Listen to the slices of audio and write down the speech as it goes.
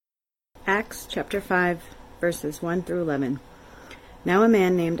Acts chapter 5, verses 1 through 11. Now a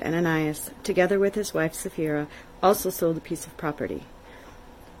man named Ananias, together with his wife Sapphira, also sold a piece of property.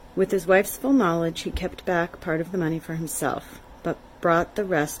 With his wife's full knowledge, he kept back part of the money for himself, but brought the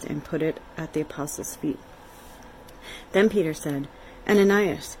rest and put it at the apostles' feet. Then Peter said,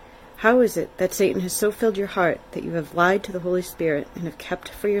 Ananias, how is it that Satan has so filled your heart that you have lied to the Holy Spirit and have kept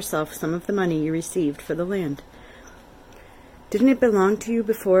for yourself some of the money you received for the land? Didn't it belong to you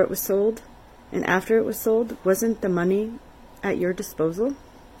before it was sold? And after it was sold, wasn't the money at your disposal?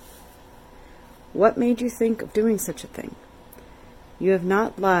 What made you think of doing such a thing? You have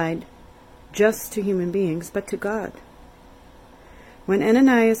not lied just to human beings, but to God. When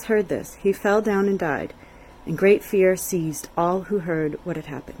Ananias heard this, he fell down and died, and great fear seized all who heard what had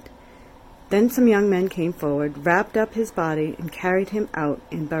happened. Then some young men came forward, wrapped up his body, and carried him out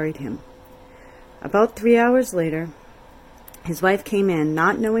and buried him. About 3 hours later, his wife came in,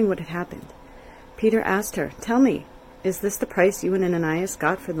 not knowing what had happened. Peter asked her, Tell me, is this the price you and Ananias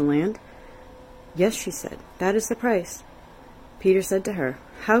got for the land? Yes, she said, that is the price. Peter said to her,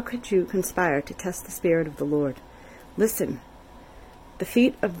 How could you conspire to test the Spirit of the Lord? Listen, the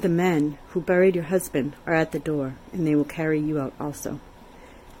feet of the men who buried your husband are at the door, and they will carry you out also.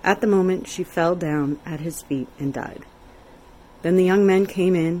 At the moment she fell down at his feet and died. Then the young men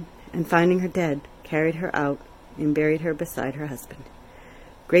came in, and finding her dead, carried her out and buried her beside her husband.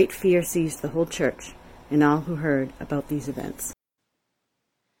 Great fear seized the whole church and all who heard about these events.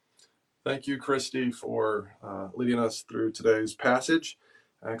 Thank you, Christy, for leading us through today's passage,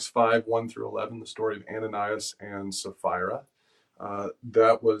 Acts 5, 1 through 11, the story of Ananias and Sapphira.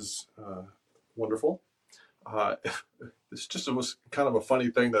 That was wonderful. This just was kind of a funny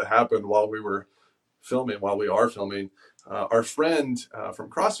thing that happened while we are filming. Our friend from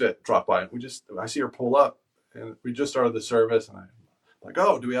CrossFit dropped by. I see her pull up, and we just started the service, and I'm like,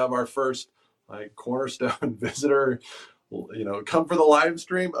 oh, do we have our first Cornerstone visitor? Come for the live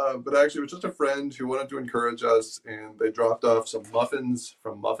stream. But actually, it was just a friend who wanted to encourage us, and they dropped off some muffins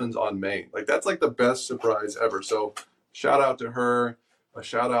from Muffins on Main. That's the best surprise ever. So shout out to her. A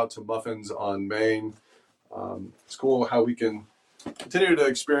shout out to Muffins on Main. It's cool how we can continue to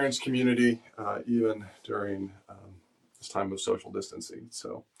experience community even during this time of social distancing.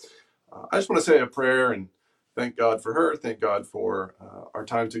 So I just want to say a prayer and thank God for her. Thank God for our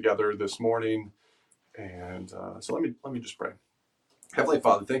time together this morning. And so let me just pray. Heavenly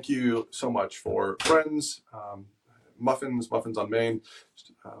Father, thank you so much for friends, Muffins on Main,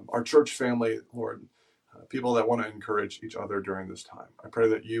 our church family, Lord, people that want to encourage each other during this time. I pray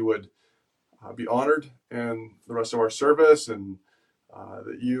that you would be honored in the rest of our service, and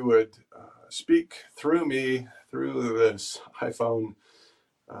that you would speak through me, through this iPhone,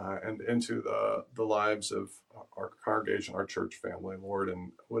 and into the lives of our congregation, our church family, Lord,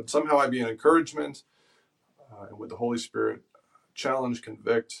 and would somehow I be an encouragement, and would the Holy Spirit challenge,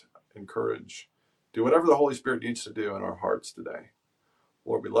 convict, encourage, do whatever the Holy Spirit needs to do in our hearts today.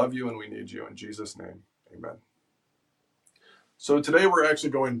 Lord, we love you and we need you. In Jesus' name, amen. So today we're actually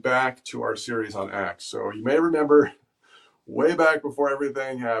going back to our series on Acts. So you may remember way back before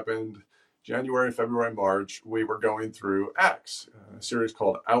everything happened, January, February, March, we were going through Acts, a series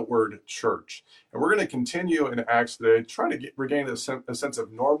called Outward Church. And we're going to continue in Acts today, trying to regain a sense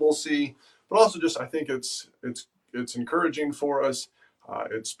of normalcy, but also just I think it's encouraging for us.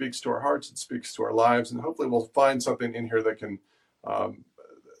 It speaks to our hearts, it speaks to our lives, and hopefully we'll find something in here that can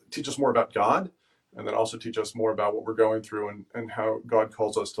teach us more about God, and then also teach us more about what we're going through and how God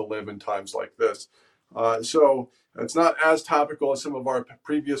calls us to live in times like this. So it's not as topical as some of our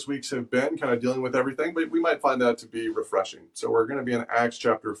previous weeks have been, kind of dealing with everything, but we might find that to be refreshing. So we're going to be in Acts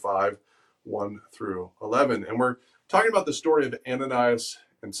chapter 5, 1 through 11. And we're talking about the story of Ananias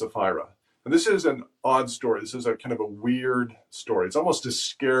and Sapphira. And this is an odd story. This is a kind of a weird story. It's almost a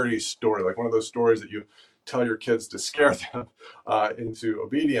scary story, like one of those stories that you tell your kids to scare them into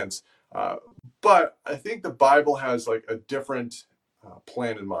obedience. But I think the Bible has a different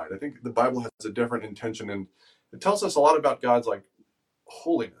plan in mind. I think the Bible has a different intention, and it tells us a lot about God's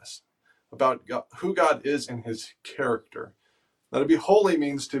holiness, about God, who God is in his character. Now, to be holy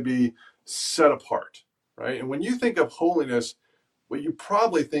means to be set apart, right? And when you think of holiness, what you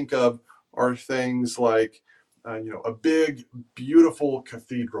probably think of are things like, a big, beautiful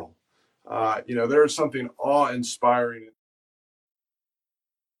cathedral. There's something awe-inspiring in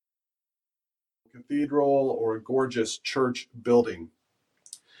a cathedral or a gorgeous church building.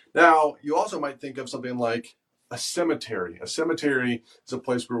 Now, you also might think of something like a cemetery. A cemetery is a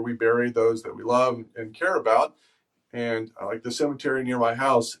place where we bury those that we love and care about. And like the cemetery near my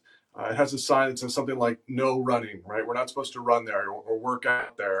house, It has a sign that says something like "No running." Right? We're not supposed to run there or work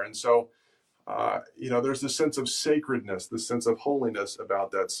out there. And so, there's this sense of sacredness, this sense of holiness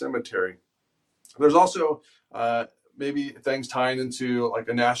about that cemetery. There's also maybe things tying into like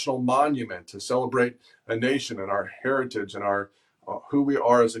a national monument to celebrate a nation and our heritage and our who we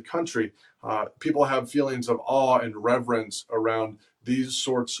are as a country. People have feelings of awe and reverence around these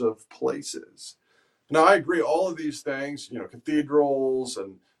sorts of places. Now, I agree, all of these things, cathedrals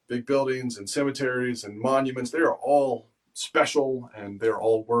and big buildings and cemeteries and monuments, they are all special and they're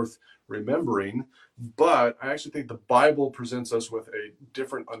all worth remembering. But I actually think the Bible presents us with a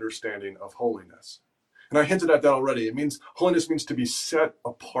different understanding of holiness. And I hinted at that already. Holiness means to be set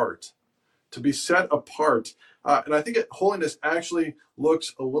apart. To be set apart. And I think holiness actually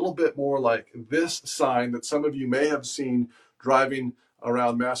looks a little bit more like this sign that some of you may have seen driving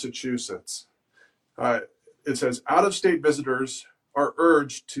around Massachusetts. It says, out-of-state visitors are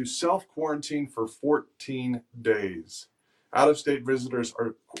urged to self-quarantine for 14 days. Out-of-state visitors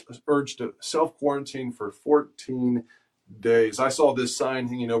are urged to self-quarantine for 14 days. I saw this sign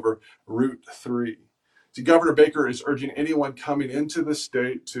hanging over Route 3. See, Governor Baker is urging anyone coming into the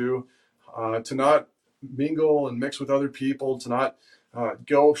state to not mingle and mix with other people, to not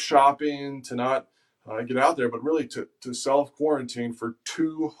go shopping, to not get out there, but really to self-quarantine for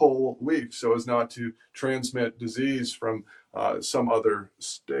 2 whole weeks so as not to transmit disease from some other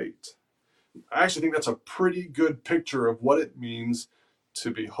state. I actually think that's a pretty good picture of what it means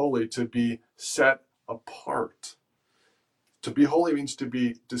to be holy, to be set apart. To be holy means to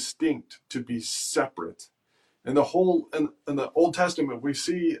be distinct, to be separate. In the Old Testament, we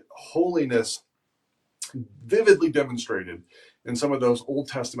see holiness vividly demonstrated in some of those Old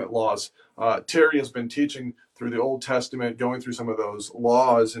Testament laws. Terry has been teaching through the Old Testament, going through some of those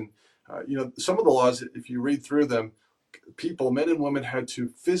laws. And, some of the laws, if you read through them, people, men and women, had to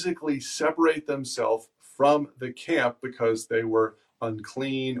physically separate themselves from the camp because they were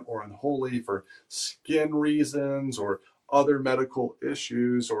unclean or unholy for skin reasons or other medical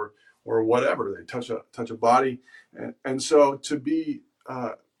issues or whatever. They touch a body. And so to be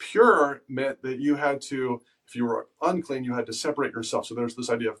pure meant that you had to, if you were unclean, you had to separate yourself. So there's this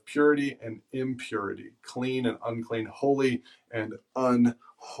idea of purity and impurity, clean and unclean, holy and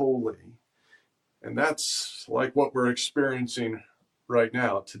unholy. And that's like what we're experiencing right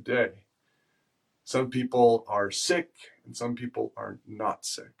now today. Some people are sick and some people are not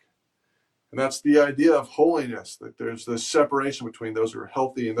sick. And that's the idea of holiness, that there's this separation between those who are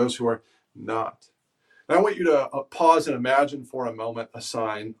healthy and those who are not. And I want you to pause and imagine for a moment a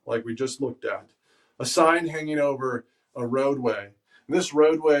sign like we just looked at, a sign hanging over a roadway. And this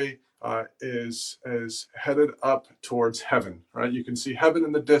roadway is headed up towards heaven, right? You can see heaven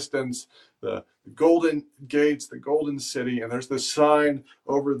in the distance, the golden gates, the golden city, and there's this sign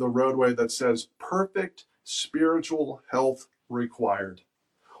over the roadway that says, perfect spiritual health required.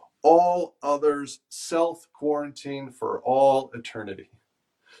 All others self-quarantine for all eternity.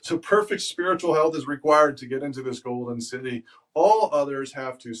 So perfect spiritual health is required to get into this golden city. All others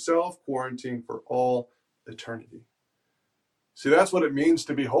have to self-quarantine for all eternity. See, that's what it means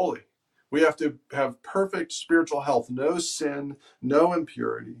to be holy. We have to have perfect spiritual health, no sin, no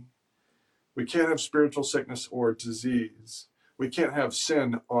impurity. We can't have spiritual sickness or disease. We can't have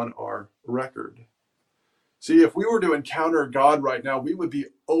sin on our record. See, if we were to encounter God right now, we would be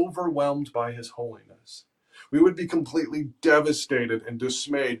overwhelmed by his holiness. We would be completely devastated and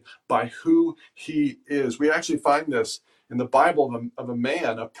dismayed by who he is. We actually find this in the Bible of a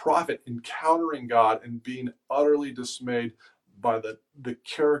man, a prophet, encountering God and being utterly dismayed by the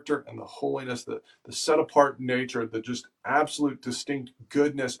character and the holiness, the set-apart nature, the just absolute distinct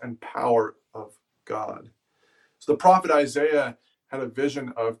goodness and power of God. So the prophet Isaiah had a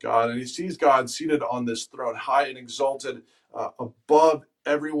vision of God, and he sees God seated on this throne, high and exalted above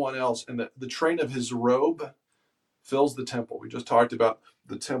everyone else, and the train of his robe fills the temple. We just talked about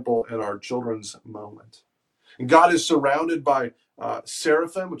the temple in our children's moment. And God is surrounded by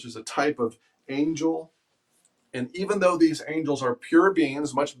seraphim, which is a type of angel. And even though these angels are pure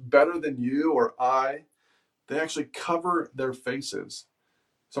beings, much better than you or I, they actually cover their faces.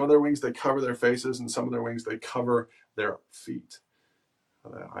 Some of their wings, they cover their faces, and some of their wings, they cover their feet.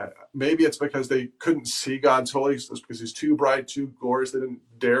 Maybe it's because they couldn't see God's holiness, because he's too bright, too glorious. They didn't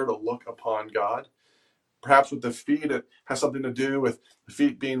dare to look upon God. Perhaps with the feet, it has something to do with the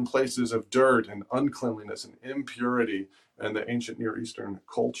feet being places of dirt and uncleanliness and impurity in the ancient Near Eastern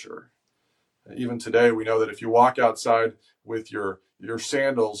culture. Even today, we know that if you walk outside with your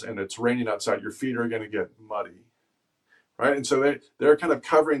sandals and it's raining outside, your feet are going to get muddy, right? And so they're kind of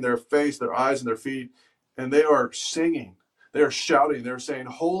covering their face, their eyes, and their feet, and they are singing. They are shouting, they're saying,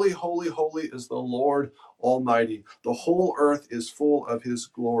 "Holy, holy, holy is the Lord Almighty. The whole earth is full of his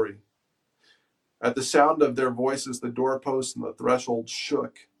glory." At the sound of their voices, the doorposts and the threshold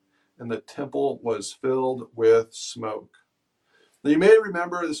shook, and the temple was filled with smoke. Now, you may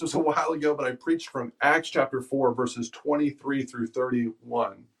remember, this was a while ago, but I preached from Acts chapter 4, verses 23 through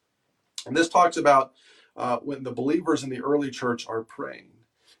 31. And this talks about when the believers in the early church are praying.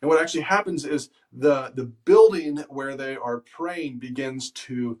 And what actually happens is the building where they are praying begins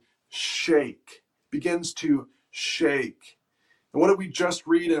to shake. And what did we just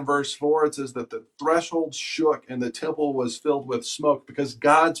read in verse 4? It says that the threshold shook and the temple was filled with smoke because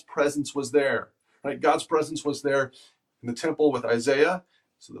God's presence was there. Right? God's presence was there in the temple with Isaiah.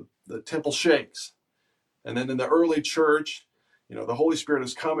 So the temple shakes. And then in the early church, the Holy Spirit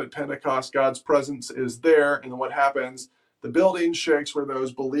has come at Pentecost. God's presence is there. And then what happens? The building shakes where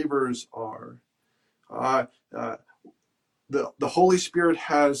those believers are. The Holy Spirit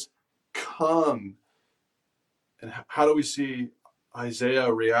has come. And how do we see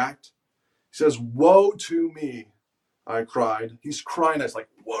Isaiah react? He says, "Woe to me," I cried. He's crying. It's like,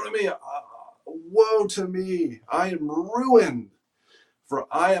 "Woe to me! Woe to me! I am ruined, for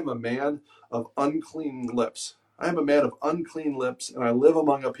I am a man of unclean lips. I am a man of unclean lips, and I live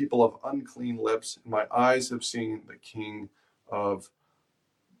among a people of unclean lips. And my eyes have seen the King,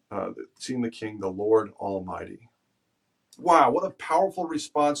 the Lord Almighty." Wow, what a powerful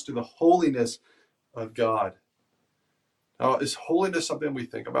response to the holiness of God. Now, is holiness something we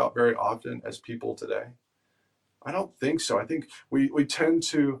think about very often as people today? I don't think so. I think we tend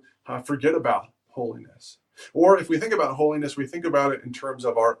to forget about holiness. Or if we think about holiness, we think about it in terms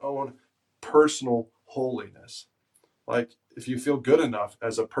of our own personal holiness. Like, if you feel good enough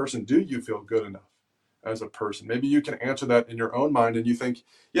as a person, do you feel good enough as a person? Maybe you can answer that in your own mind and you think,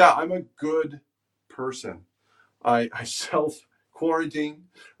 yeah, I'm a good person. I self-quarantine,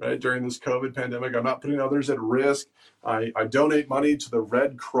 right, during this COVID pandemic. I'm not putting others at risk. I donate money to the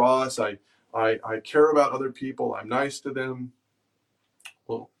Red Cross. I care about other people. I'm nice to them.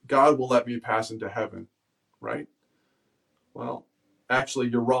 Well, God will let me pass into heaven, right? Well, actually,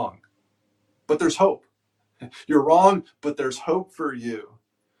 you're wrong. But there's hope. You're wrong, but there's hope for you.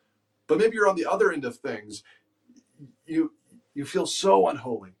 But maybe you're on the other end of things. You feel so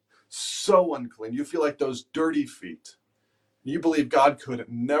unholy, so unclean. You feel like those dirty feet. You believe God could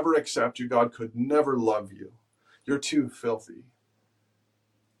never accept you. God could never love you. You're too filthy.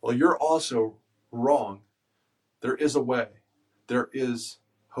 Well, you're also wrong. There is a way. There is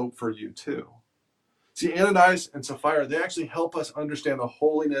hope for you too. See, Ananias and Sapphira, they actually help us understand the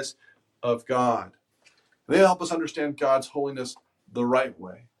holiness of God. They help us understand God's holiness the right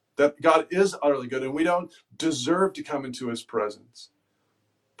way. That God is utterly good and we don't deserve to come into his presence.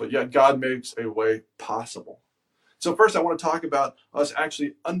 But yet God makes a way possible. So first, I want to talk about us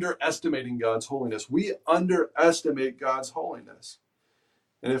actually underestimating God's holiness. We underestimate God's holiness.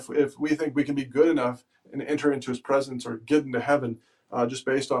 And if we think we can be good enough and enter into his presence or get into heaven just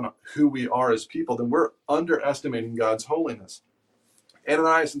based on who we are as people, then we're underestimating God's holiness.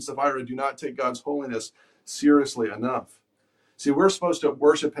 Ananias and Sapphira do not take God's holiness seriously enough. See, we're supposed to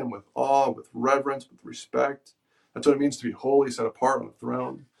worship him with awe, with reverence, with respect. That's what it means to be holy, set apart on a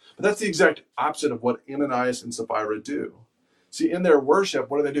throne. But that's the exact opposite of what Ananias and Sapphira do. See, in their worship,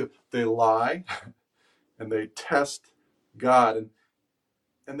 what do? They lie and they test God.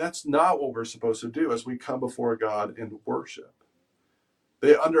 And that's not what we're supposed to do as we come before God in worship.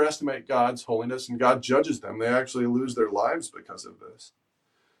 They underestimate God's holiness and God judges them. They actually lose their lives because of this.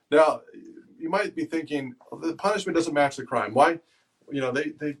 Now, you might be thinking, the punishment doesn't match the crime. Why?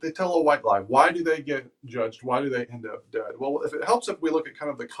 They tell a white lie. Why do they get judged? Why do they end up dead? Well, if it helps if we look at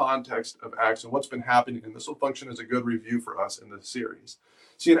kind of the context of Acts and what's been happening, and this will function as a good review for us in this series.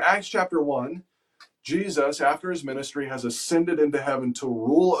 See, in Acts chapter 1, Jesus, after his ministry, has ascended into heaven to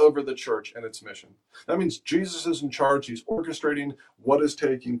rule over the church and its mission. That means Jesus is in charge. He's orchestrating what is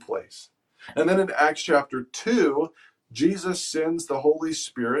taking place. And then in Acts chapter 2, Jesus sends the Holy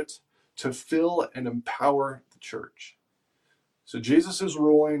Spirit to fill and empower the church. So Jesus is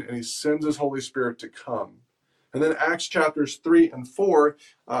ruling and he sends his Holy Spirit to come. And then Acts chapters 3 and 4,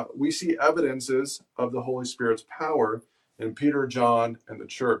 we see evidences of the Holy Spirit's power in Peter, John, and the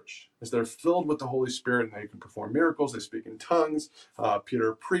church. As they're filled with the Holy Spirit and they can perform miracles, they speak in tongues,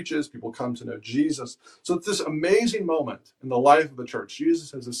 Peter preaches, people come to know Jesus. So it's this amazing moment in the life of the church.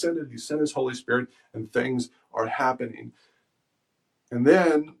 Jesus has ascended, he sent his Holy Spirit, and things are happening. And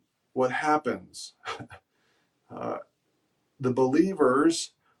then what happens? The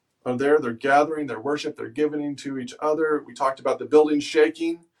believers are there, they're gathering, they're worship, they're giving to each other. We talked about the building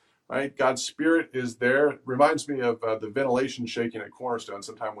shaking, right? God's Spirit is there. It reminds me of the ventilation shaking at Cornerstone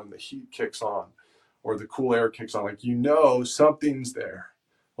sometime when the heat kicks on or the cool air kicks on. Like, something's there.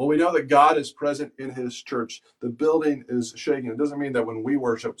 Well, we know that God is present in his church. The building is shaking. It doesn't mean that when we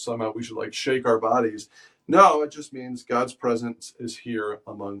worship somehow we should like shake our bodies. No, it just means God's presence is here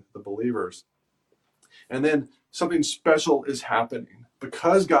among the believers. And then something special is happening.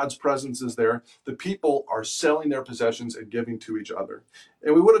 Because God's presence is there, the people are selling their possessions and giving to each other.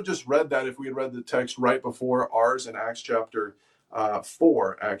 And we would have just read that if we had read the text right before ours in Acts chapter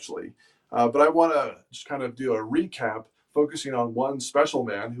 4, actually. But I want to just kind of do a recap, focusing on one special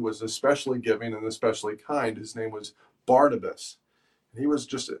man who was especially giving and especially kind. His name was Barnabas. He was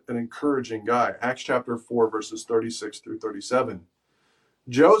just an encouraging guy. Acts chapter 4, verses 36 through 37.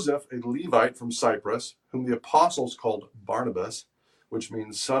 Joseph, a Levite from Cyprus, whom the apostles called Barnabas, which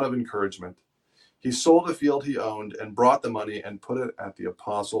means son of encouragement, he sold a field he owned and brought the money and put it at the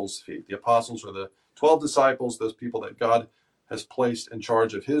apostles' feet. The apostles are the 12 disciples, those people that God has placed in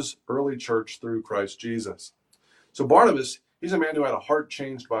charge of his early church through Christ Jesus. So Barnabas, he's a man who had a heart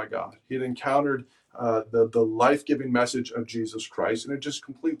changed by God. He had encountered the life-giving message of Jesus Christ, and it just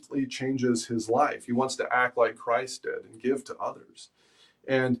completely changes his life. He wants to act like Christ did and give to others.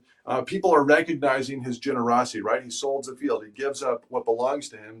 And people are recognizing his generosity, right? He sold the field. He gives up what belongs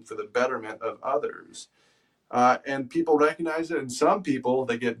to him for the betterment of others. And people recognize it, and some people,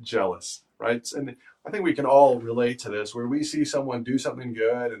 they get jealous, right? And I think we can all relate to this, where we see someone do something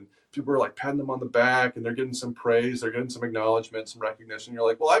good, and people are like patting them on the back, and they're getting some praise, they're getting some acknowledgement, some recognition. You're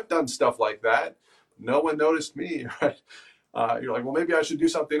like, well, I've done stuff like that. No one noticed me, right? You're like, well, maybe I should do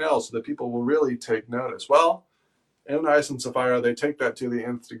something else so that people will really take notice. Well, Ananias and Sapphira, they take that to the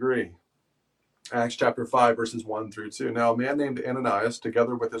nth degree. Acts chapter 5, verses 1 through 2. Now, a man named Ananias,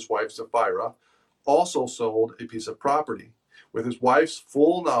 together with his wife Sapphira, also sold a piece of property. With his wife's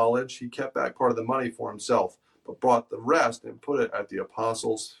full knowledge, he kept back part of the money for himself, but brought the rest and put it at the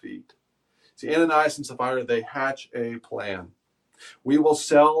apostles' feet. See, Ananias and Sapphira, they hatch a plan. We will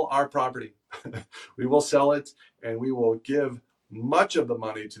sell our property. We will sell it, and we will give much of the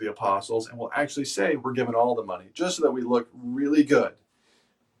money to the apostles, and we'll actually say we're giving all the money, just so that we look really good.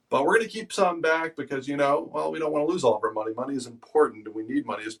 But we're going to keep some back because, we don't want to lose all of our money. Money is important, and we need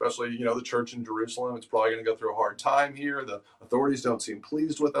money, especially, the church in Jerusalem. It's probably going to go through a hard time here. The authorities don't seem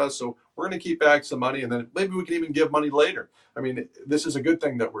pleased with us, so we're going to keep back some money, and then maybe we can even give money later. I mean, this is a good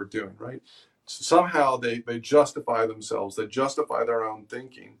thing that we're doing, right? Somehow they justify themselves. They justify their own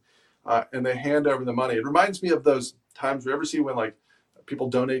thinking, and they hand over the money. It reminds me of those times we ever see when, like, people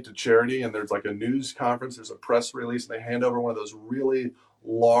donate to charity, and there's like a news conference, there's a press release, and they hand over one of those really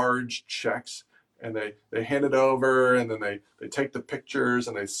large checks, and they hand it over, and then they take the pictures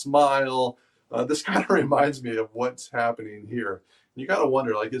and they smile. This kind of reminds me of what's happening here. You got to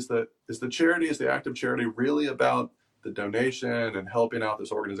wonder, like, is the act of charity really about the donation and helping out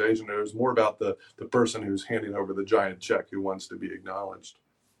this organization, or is more about the person who's handing over the giant check who wants to be acknowledged?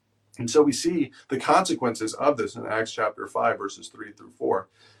 And so we see the consequences of this in Acts chapter 5, verses 3 through 4.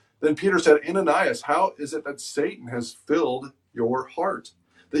 Then Peter said, Ananias, how is it that Satan has filled your heart,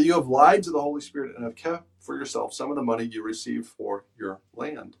 that you have lied to the Holy Spirit and have kept for yourself some of the money you received for your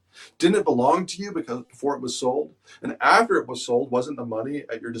land? Didn't it belong to you before it was sold? And after it was sold, wasn't the money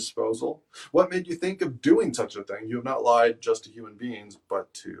at your disposal? What made you think of doing such a thing? You have not lied just to human beings,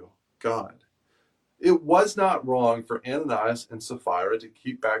 but to God. It was not wrong for Ananias and Sapphira to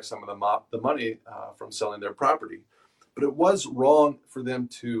keep back some of the money from selling their property. But it was wrong for them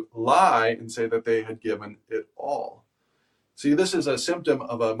to lie and say that they had given it all. See, this is a symptom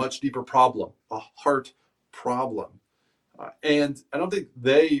of a much deeper problem, a heart problem. And I don't think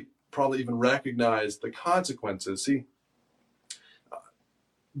they probably even recognize the consequences. See,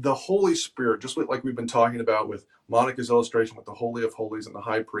 the Holy Spirit, just like we've been talking about with Monica's illustration with the Holy of Holies and the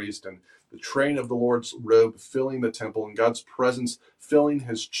high priest and the train of the Lord's robe filling the temple and God's presence filling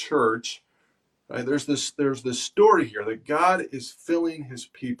his church, right? There's this story here that God is filling his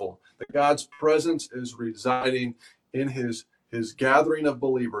people, that God's presence is residing in his gathering of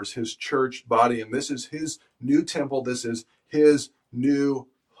believers, his church body, and this is his new temple, this is his new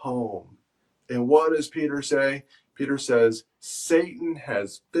home. And what does Peter say? Peter says, Satan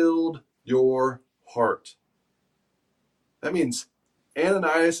has filled your heart. That means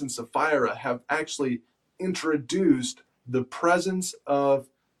Ananias and Sapphira have actually introduced the presence of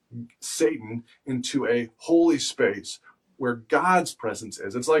Satan into a holy space where God's presence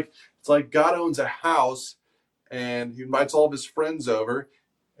is. It's like God owns a house and he invites all of his friends over,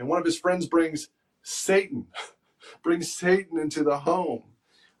 and one of his friends brings Satan into the home.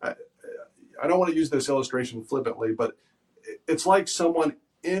 I don't want to use this illustration flippantly, but it's like someone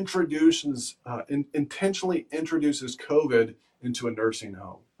intentionally introduces COVID into a nursing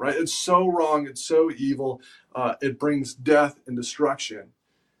home, right? It's so wrong. It's so evil. It brings death and destruction.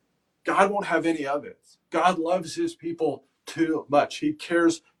 God won't have any of it. God loves his people too much. He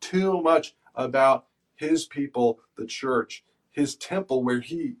cares too much about his people, the church, his temple where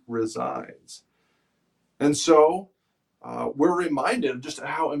he resides. And so we're reminded of just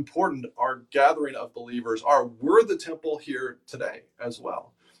how important our gathering of believers are. We're the temple here today as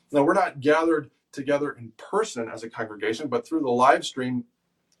well. Now, we're not gathered together in person as a congregation, but through the live stream,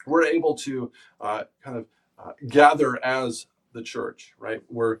 we're able to gather as the church, right?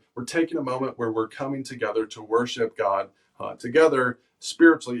 We're taking a moment where we're coming together to worship God together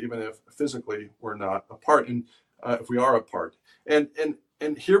spiritually, even if physically we're not apart, and if we are apart.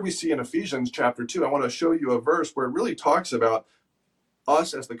 And here we see in Ephesians chapter 2, I want to show you a verse where it really talks about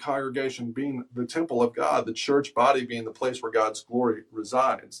us as the congregation being the temple of God, the church body being the place where God's glory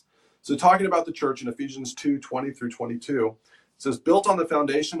resides. So talking about the church in Ephesians 2:20 through 22, it says, built on the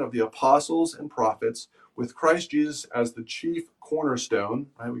foundation of the apostles and prophets, with Christ Jesus as the chief cornerstone,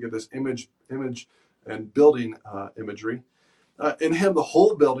 right? We get this image and building imagery. In him, the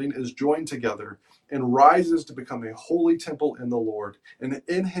whole building is joined together and rises to become a holy temple in the Lord. And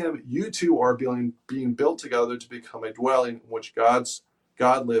in him, you two are being built together to become a dwelling in which God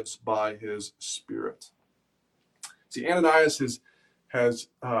lives by his Spirit. See, Ananias has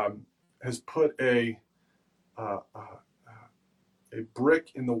put a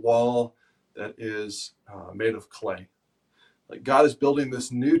brick in the wall that is made of clay. Like God is building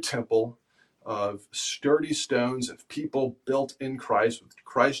this new temple of sturdy stones of people built in Christ, with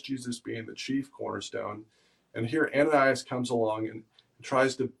Christ Jesus being the chief cornerstone. And here Ananias comes along and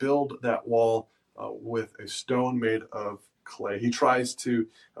tries to build that wall with a stone made of clay. He tries to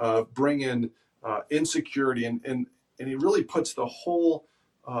bring in insecurity, and he really puts the whole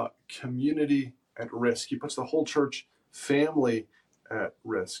community at risk. He puts the whole church family at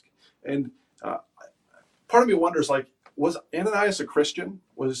risk. And part of me wonders, like, was Ananias a Christian?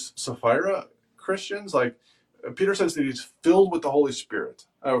 Was Sapphira Christians? Like, Peter says that he's filled with the Holy Spirit,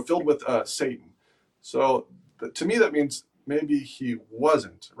 filled with Satan. So to me, that means maybe he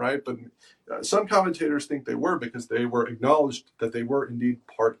wasn't, right? But some commentators think they were, because they were acknowledged that they were indeed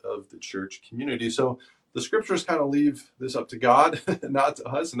part of the church community. So the scriptures kind of leave this up to God, not to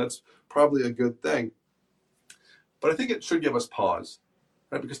us, and that's probably a good thing. But I think it should give us pause.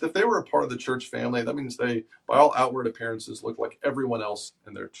 Right? Because if they were a part of the church family, that means they, by all outward appearances, look like everyone else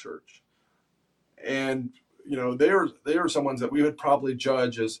in their church. And, you know, they are someone that we would probably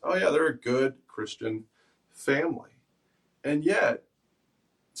judge as, oh yeah, they're a good Christian family. And yet,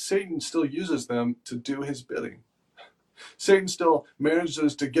 Satan still uses them to do his bidding. Satan still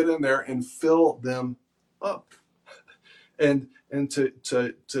manages to get in there and fill them up. And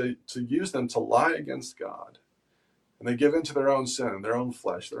to use them to lie against God. And they give in to their own sin, their own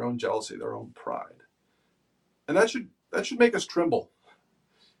flesh, their own jealousy, their own pride. And that should make us tremble.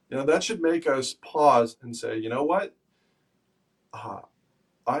 You know, that should make us pause and say, you know what?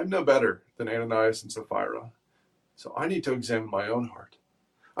 I'm no better than Ananias and Sapphira. So I need to examine my own heart.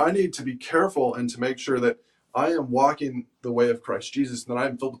 I need to be careful and to make sure that I am walking the way of Christ Jesus, and that I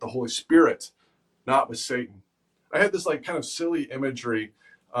am filled with the Holy Spirit, not with Satan. I had this like kind of silly imagery.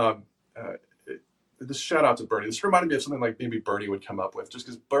 This shout out to Bernie. This reminded me of something like maybe Bernie would come up with, just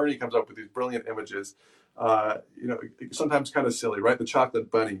because Bernie comes up with these brilliant images. You know, sometimes kind of silly, right? The chocolate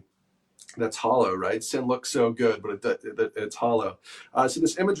bunny that's hollow, right? Sin looks so good, but it's hollow. So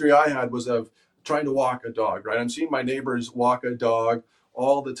this imagery I had was of trying to walk a dog, right? I'm seeing my neighbors walk a dog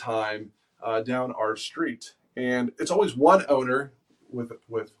all the time down our street, and it's always one owner with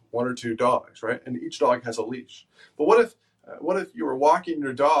one or two dogs, right? And each dog has a leash. But what if you were walking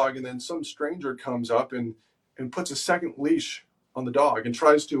your dog and then some stranger comes up and puts a second leash on the dog and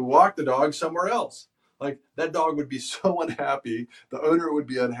tries to walk the dog somewhere else? Like, that dog would be so unhappy. The owner would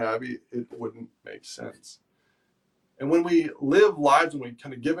be unhappy. It wouldn't make sense. And when we live lives and we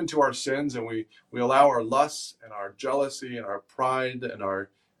kind of give into our sins and we allow our lusts and our jealousy and our pride and our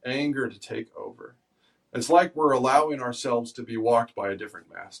anger to take over, it's like we're allowing ourselves to be walked by a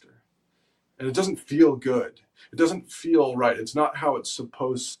different master. And it doesn't feel good. It doesn't feel right. It's not how it's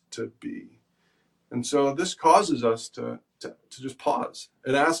supposed to be. And so this causes us to just pause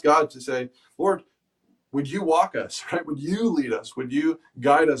and ask God to say, Lord, would you walk us, right? Would you lead us? Would you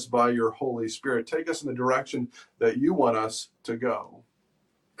guide us by your Holy Spirit? Take us in the direction that you want us to go.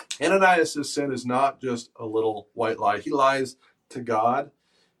 Ananias' sin is not just a little white lie. He lies to God.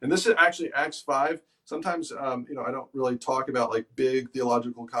 And this is actually Acts 5. Sometimes, I don't really talk about like big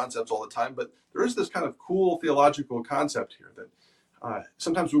theological concepts all the time, but there is this kind of cool theological concept here that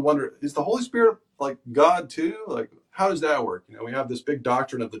Sometimes we wonder, is the Holy Spirit like God too? Like, how does that work? We have this big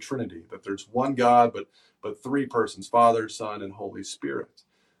doctrine of the Trinity, that there's one God, but three persons, Father, Son, and Holy Spirit.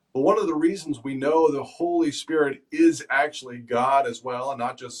 But one of the reasons we know the Holy Spirit is actually God as well, and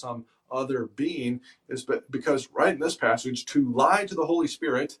not just some other being, is because right in this passage, to lie to the Holy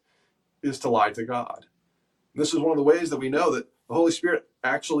Spirit is to lie to God. And this is one of the ways that we know that the Holy Spirit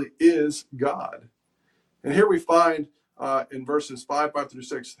actually is God. And here we find in verses 5 through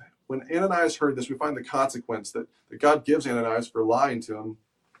 6, when Ananias heard this, we find the consequence that God gives Ananias for lying to him.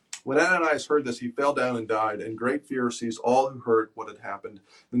 When Ananias heard this, he fell down and died, and great fear seized all who heard what had happened.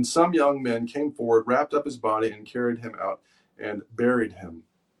 Then some young men came forward, wrapped up his body, and carried him out and buried him.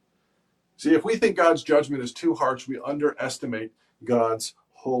 See, if we think God's judgment is too harsh, we underestimate God's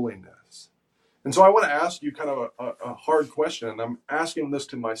holiness. And so I want to ask you kind of a hard question, and I'm asking this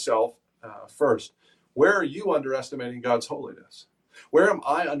to myself first. Where are you underestimating God's holiness? Where am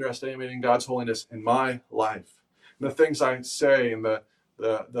I underestimating God's holiness in my life? And the things I say and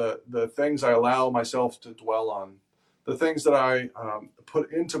the things I allow myself to dwell on, the things that I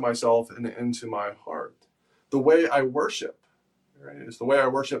put into myself and into my heart, the way I worship. Right? Is the way I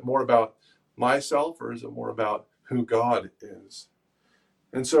worship more about myself, or is it more about who God is?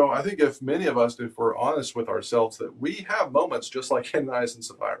 And so I think if many of us, if we're honest with ourselves, that we have moments just like Ananias and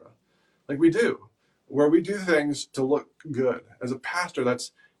Sapphira, like we do, where we do things to look good. As a pastor,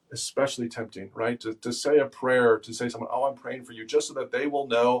 that's especially tempting, right? To say a prayer, to say someone, oh, I'm praying for you, just so that they will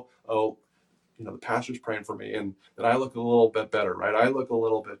know, oh, the pastor's praying for me, and that I look a little bit better, right? I look a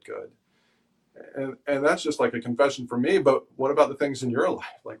little bit good. And that's just like a confession for me, but what about the things in your life?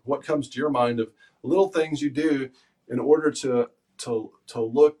 Like, what comes to your mind of little things you do in order to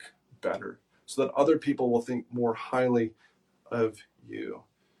look better, so that other people will think more highly of you?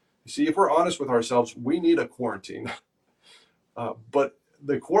 You see, if we're honest with ourselves, we need a quarantine. But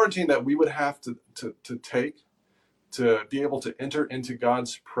the quarantine that we would have to take to be able to enter into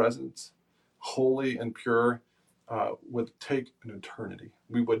God's presence, holy and pure, would take an eternity.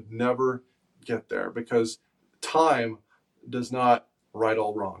 We would never get there, because time does not right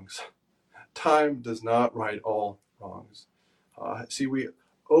all wrongs. Time does not right all wrongs. See, we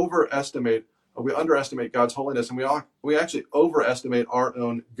underestimate God's holiness, and we actually overestimate our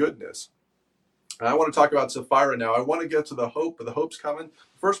own goodness. And I want to talk about Sapphira now. I want to get to the hope, but the hope's coming.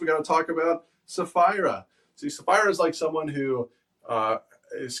 First, we got to talk about Sapphira. See, Sapphira is like someone who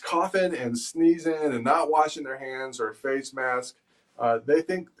is coughing and sneezing and not washing their hands or face mask.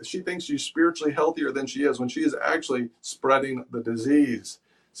 She thinks she's spiritually healthier than she is, when she is actually spreading the disease.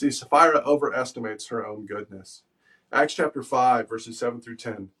 See, Sapphira overestimates her own goodness. Acts chapter 5, verses 7 through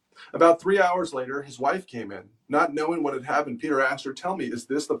 10. About 3 hours later, his wife came in. Not knowing what had happened, Peter asked her, "Tell me, is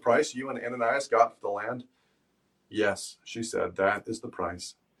this the price you and Ananias got for the land?" "Yes," she said, "that is the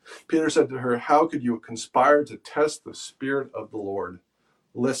price." Peter said to her, "How could you conspire to test the Spirit of the Lord?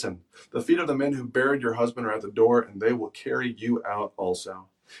 Listen, the feet of the men who buried your husband are at the door, and they will carry you out also."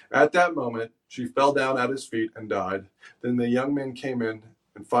 At that moment, she fell down at his feet and died. Then the young men came in,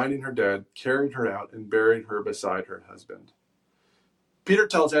 and finding her dead, carried her out and buried her beside her husband. Peter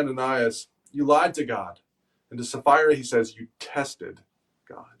tells Ananias, "You lied to God." And to Sapphira, he says, "You tested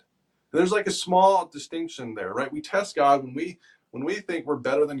God." And there's like a small distinction there, right? We test God when we think we're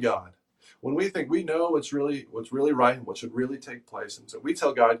better than God, when we think we know what's really right and what should really take place. And so we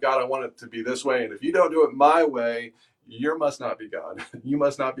tell God, "God, I want it to be this way, and if you don't do it my way, you must not be God. You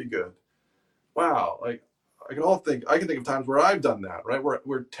must not be good." Wow, like I can think of times where I've done that, right?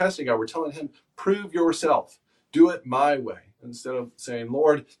 We're testing God. We're telling him, "Prove yourself. Do it my way," instead of saying,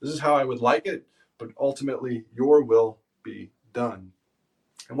 "Lord, this is how I would like it, but ultimately your will be done."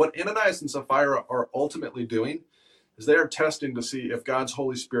 And what Ananias and Sapphira are ultimately doing is they are testing to see if God's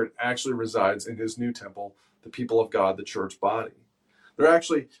Holy Spirit actually resides in his new temple, the people of God, the church body. They're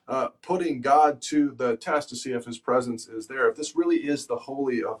actually putting God to the test to see if his presence is there, if this really is the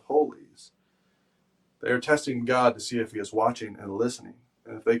Holy of Holies. They are testing God to see if he is watching and listening,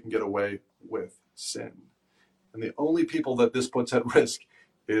 and if they can get away with sin. And the only people that this puts at risk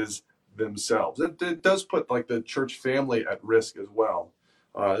is themselves. It does put like the church family at risk as well,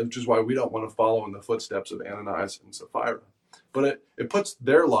 which is why we don't want to follow in the footsteps of Ananias and Sapphira. But it puts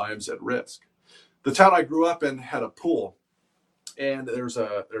their lives at risk. The town I grew up in had a pool, and there's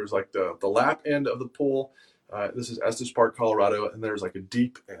like the lap end of the pool. This is Estes Park, Colorado, and there's like a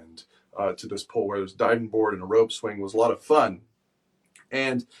deep end to this pool where there's a diving board and a rope swing. It was a lot of fun.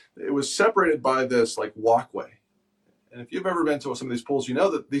 And it was separated by this like walkway. And if you've ever been to some of these pools, you know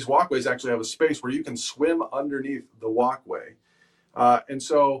that these walkways actually have a space where you can swim underneath the walkway. And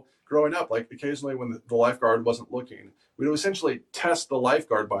so growing up, like occasionally when the lifeguard wasn't looking, we'd essentially test the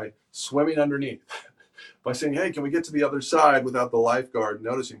lifeguard by swimming underneath, by saying, hey, can we get to the other side without the lifeguard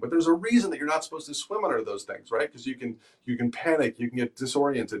noticing? But there's a reason that you're not supposed to swim under those things, right? Because you can panic, you can get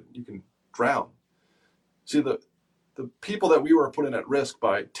disoriented, you can drown. See, the people that we were putting at risk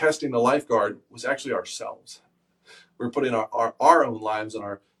by testing the lifeguard was actually ourselves. We were putting our own lives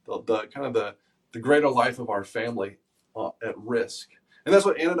and the greater life of our family at risk. And that's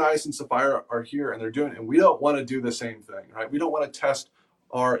what Ananias and Sapphira are here and they're doing. And we don't want to do the same thing, right? We don't want to test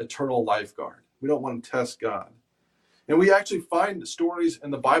our eternal lifeguard. We don't want to test God. And we actually find stories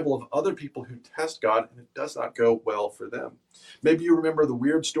in the Bible of other people who test God and it does not go well for them. Maybe you remember the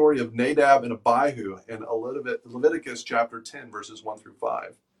weird story of Nadab and Abihu in Leviticus chapter 10, verses 1 through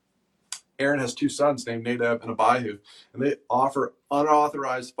 5. Aaron has two sons named Nadab and Abihu, and they offer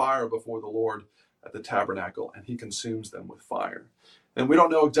unauthorized fire before the Lord at the tabernacle, and he consumes them with fire. And we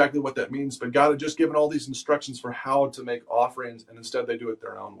don't know exactly what that means, but God had just given all these instructions for how to make offerings, and instead they do it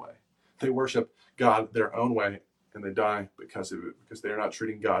their own way. They worship God their own way, and they die because of it, because they are not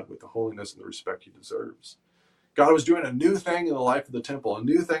treating God with the holiness and the respect he deserves. God was doing a new thing in the life of the temple, a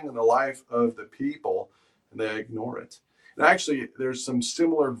new thing in the life of the people, and they ignore it. And actually, there's some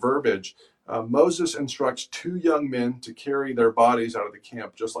similar verbiage. Moses instructs two young men to carry their bodies out of the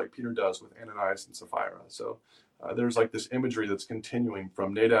camp, just like Peter does with Ananias and Sapphira. So there's like this imagery that's continuing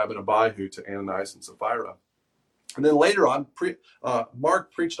from Nadab and Abihu to Ananias and Sapphira. And then later on,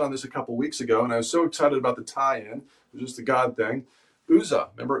 Mark preached on this a couple weeks ago, and I was so excited about the tie-in. It was just a God thing. Uzzah,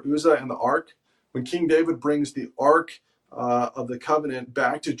 remember Uzzah and the ark? When King David brings the ark of the covenant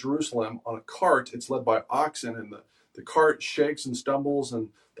back to Jerusalem on a cart, it's led by oxen, and the cart shakes and stumbles, and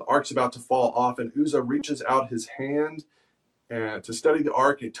the ark's about to fall off, and Uzzah reaches out his hand and to steady the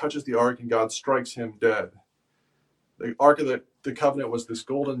ark. He touches the ark, and God strikes him dead. The Ark of the Covenant was this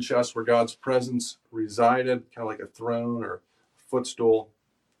golden chest where God's presence resided, kind of like a throne or footstool.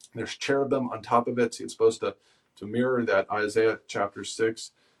 There's cherubim on top of it, so it's supposed to mirror that Isaiah chapter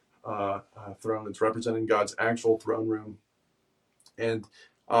 6 throne that's representing God's actual throne room. And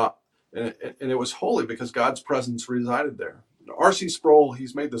it was holy because God's presence resided there. R.C. Sproul,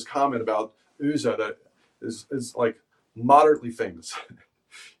 he's made this comment about Uzzah that is like moderately famous.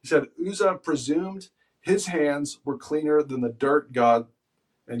 He said, Uzzah presumed his hands were cleaner than the dirt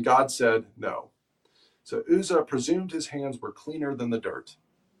and God said no. So Uzzah presumed his hands were cleaner than the dirt.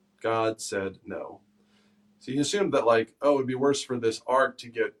 God said no. So he assumed that it would be worse for this ark to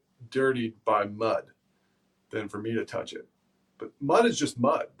get dirtied by mud than for me to touch it. But mud is just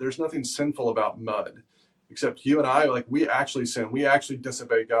mud. There's nothing sinful about mud, except you and I, we actually sin. We actually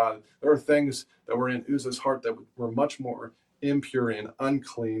disobey God. There are things that were in Uzzah's heart that were much more impure and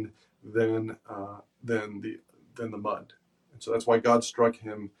unclean than the mud. And so that's why God struck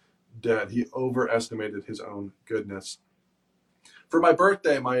him dead. He overestimated his own goodness. For my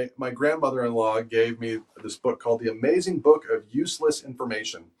birthday, my grandmother-in-law gave me this book called The Amazing Book of Useless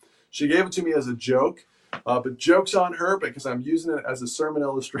Information. She gave it to me as a joke, but joke's on her because I'm using it as a sermon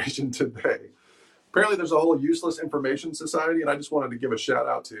illustration today. Apparently there's a whole useless information society, and I just wanted to give a shout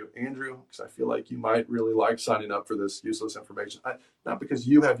out to Andrew because I feel like you might really like signing up for this useless information. Not because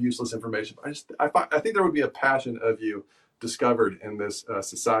you have useless information, but I think there would be a passion of you discovered in this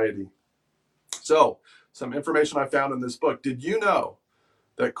society. So, some information I found in this book. Did you know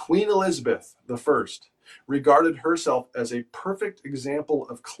that Queen Elizabeth I regarded herself as a perfect example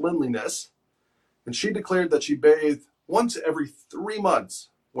of cleanliness, and she declared that she bathed once every 3 months,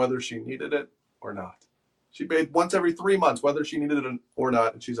 whether she needed it or not? She bathed once every 3 months, whether she needed it or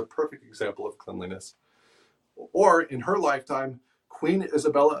not, and she's a perfect example of cleanliness. Or in her lifetime, Queen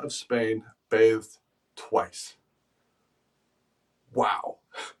Isabella of Spain bathed twice. Wow.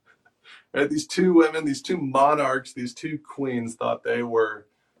 Right? These two women, these two monarchs, these two queens thought they were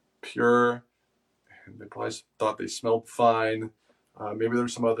pure, and they probably thought they smelled fine. Maybe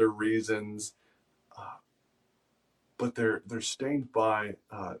there's some other reasons, but they're stained by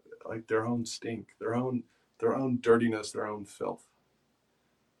their own stink, their own dirtiness, their own filth.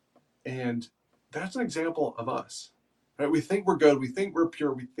 And that's an example of us. Right? We think we're good, we think we're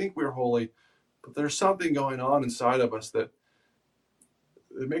pure, we think we're holy, but there's something going on inside of us that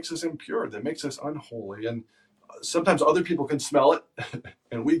it makes us impure, that makes us unholy. And sometimes other people can smell it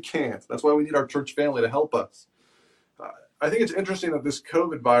and we can't. That's why we need our church family to help us. I think it's interesting that this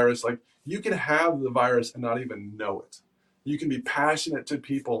COVID virus, you can have the virus and not even know it. You can be passionate to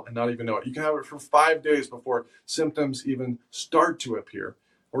people and not even know it. You can have it for 5 days before symptoms even start to appear,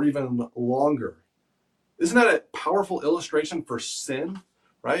 or even longer. Isn't that a powerful illustration for sin,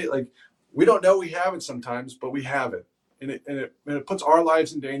 right? We don't know we have it sometimes, but we have it. it puts our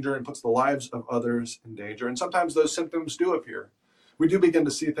lives in danger and puts the lives of others in danger. And sometimes those symptoms do appear. We do begin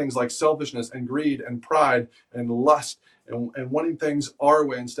to see things like selfishness and greed and pride and lust and wanting things our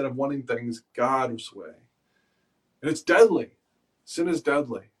way instead of wanting things God's way. And it's deadly. Sin is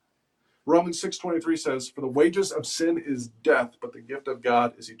deadly. Romans 6:23 says, "For the wages of sin is death, but the gift of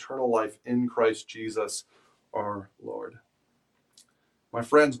God is eternal life in Christ Jesus our Lord." My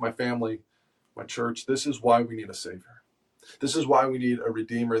friends, my family, my church, this is why we need a Savior. This is why we need a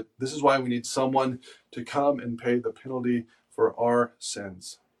Redeemer. This is why we need someone to come and pay the penalty for our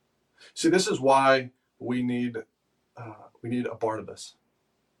sins. See, this is why we need a Barnabas.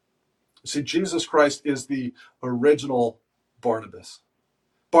 See, Jesus Christ is the original Barnabas.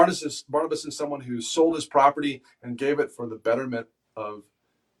 Barnabas is someone who sold his property and gave it for the betterment of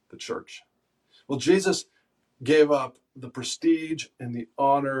the church. Well, Jesus gave up the prestige and the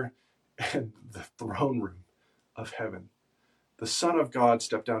honor and the throne room of heaven. The Son of God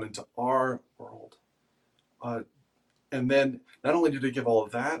stepped down into our world. And then not only did he give all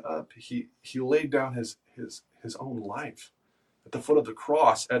of that up, he laid down his own life at the foot of the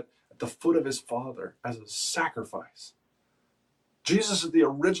cross, at the foot of his Father as a sacrifice. Jesus is the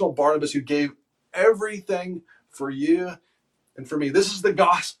original Barnabas who gave everything for you and for me. This is the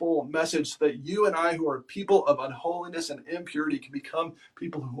gospel message so that you and I, who are people of unholiness and impurity, can become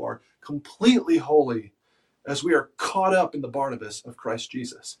people who are completely holy as we are caught up in the Barnabas of Christ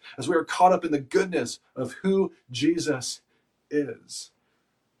Jesus, as we are caught up in the goodness of who Jesus is.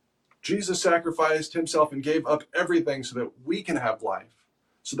 Jesus sacrificed himself and gave up everything so that we can have life,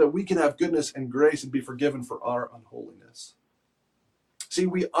 so that we can have goodness and grace and be forgiven for our unholiness. See,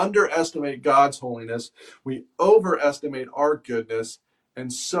 we underestimate God's holiness, we overestimate our goodness,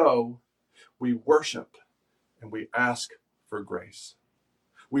 and so we worship and we ask for grace.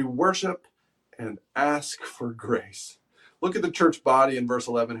 We worship and ask for grace. Look at the church body in verse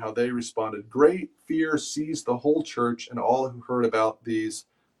 11, how they responded. Great fear seized the whole church and all who heard about these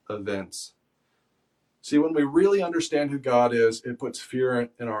events. See, when we really understand who God is, it puts fear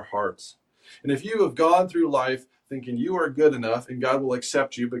in our hearts. And if you have gone through life thinking you are good enough and God will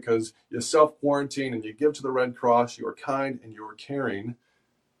accept you because you self-quarantine and you give to the Red Cross, you are kind and you are caring,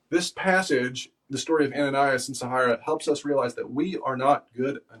 this passage, the story of Ananias and Sapphira, helps us realize that we are not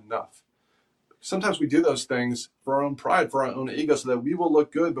good enough. Sometimes we do those things for our own pride, for our own ego, so that we will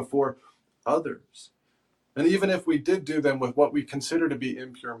look good before others. And even if we did do them with what we consider to be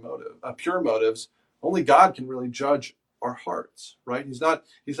pure motives, only God can really judge our hearts, right? He's not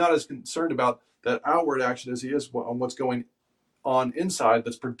as concerned about that outward action as he is on what's going on inside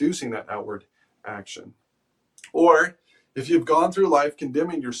that's producing that outward action. Or if you've gone through life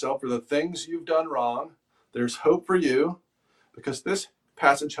condemning yourself for the things you've done wrong, there's hope for you, because this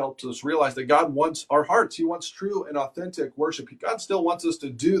passage helps us realize that God wants our hearts. He wants true and authentic worship. God still wants us to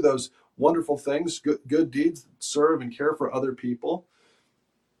do those wonderful things, good deeds, serve and care for other people.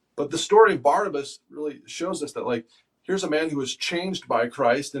 But the story of Barnabas really shows us that, like, here's a man who was changed by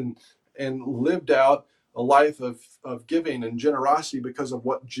Christ and lived out a life of giving and generosity because of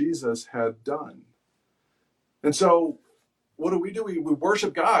what Jesus had done. And so what do? We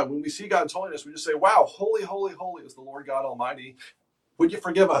worship God. When we see God's holiness, we just say, wow, holy, holy, holy is the Lord God Almighty. Would you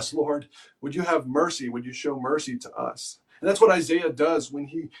forgive us, Lord? Would you have mercy? Would you show mercy to us? And that's what Isaiah does when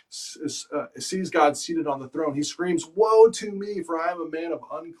he sees God seated on the throne. He screams, woe to me, for I am a man of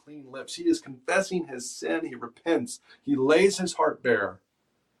unclean lips. He is confessing his sin. He repents. He lays his heart bare.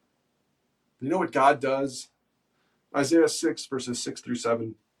 You know what God does? Isaiah 6, verses 6 through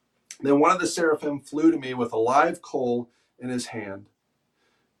 7. Then one of the seraphim flew to me with a live coal in his hand,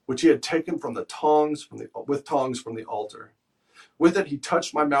 which he had taken from the tongs from the altar. With it, he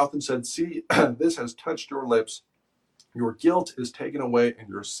touched my mouth and said, see, this has touched your lips. Your guilt is taken away and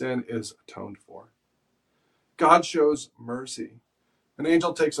your sin is atoned for. God shows mercy. An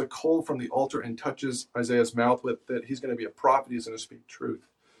angel takes a coal from the altar and touches Isaiah's mouth with it. He's going to be a prophet. He's going to speak truth.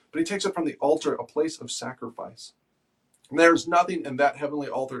 But he takes it from the altar, a place of sacrifice. And there's nothing in that heavenly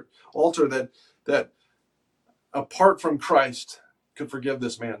altar that apart from Christ could forgive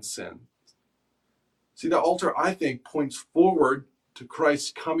this man's sin. See, the altar, I think, points forward to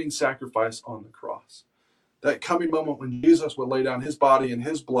Christ's coming sacrifice on the cross. That coming moment when Jesus would lay down his body and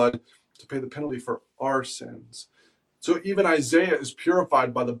his blood to pay the penalty for our sins. So even Isaiah is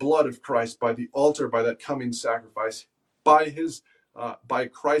purified by the blood of Christ, by the altar, by that coming sacrifice. By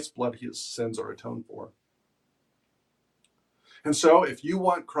Christ's blood, his sins are atoned for. And so if you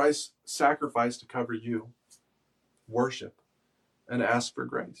want Christ's sacrifice to cover you, worship and ask for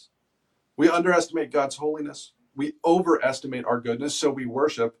grace. We underestimate God's holiness. We overestimate our goodness, so we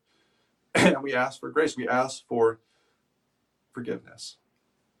worship and we ask for grace. We ask for forgiveness.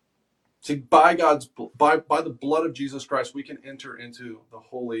 See, by the blood of Jesus Christ, we can enter into the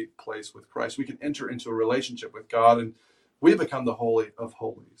holy place with Christ. We can enter into a relationship with God, and we become the Holy of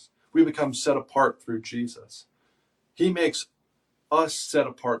Holies. We become set apart through Jesus. He makes us set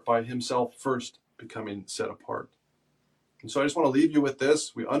apart by himself first becoming set apart. And so I just want to leave you with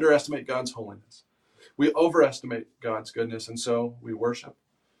this. We underestimate God's holiness. We overestimate God's goodness, and so we worship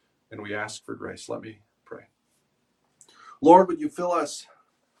and we ask for grace. Let me pray. Lord, would you fill us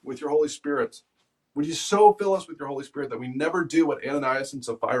with your Holy Spirit? Would you so fill us with your Holy Spirit that we never do what Ananias and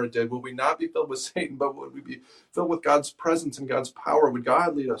Sapphira did? Would we not be filled with Satan, but would we be filled with God's presence and God's power? Would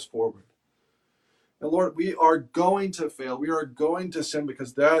God lead us forward? And Lord, we are going to fail. We are going to sin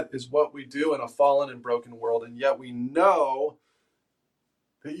because that is what we do in a fallen and broken world. And yet we know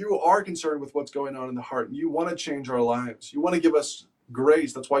that you are concerned with what's going on in the heart. And you want to change our lives. You want to give us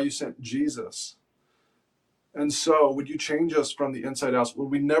grace. That's why you sent Jesus. And so would you change us from the inside out? Would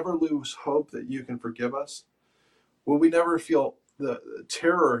we never lose hope that you can forgive us? Will we never feel the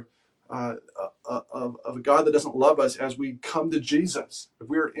terror of a God that doesn't love us as we come to Jesus? If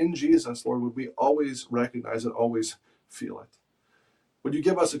we are in Jesus, Lord, would we always recognize it, always feel it? Would you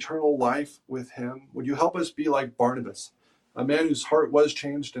give us eternal life with him? Would you help us be like Barnabas, a man whose heart was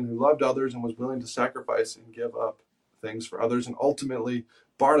changed and who loved others and was willing to sacrifice and give up things for others? And ultimately,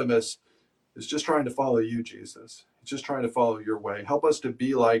 Barnabas is just trying to follow you, Jesus. He's just trying to follow your way. Help us to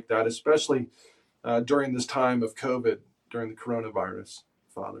be like that, especially during this time of COVID, during the coronavirus,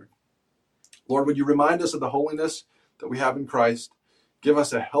 Father. Lord, would you remind us of the holiness that we have in Christ? Give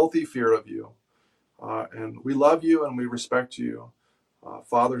us a healthy fear of you. And we love you and we respect you,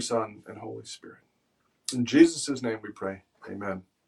 Father, Son, and Holy Spirit. In Jesus' name we pray. Amen.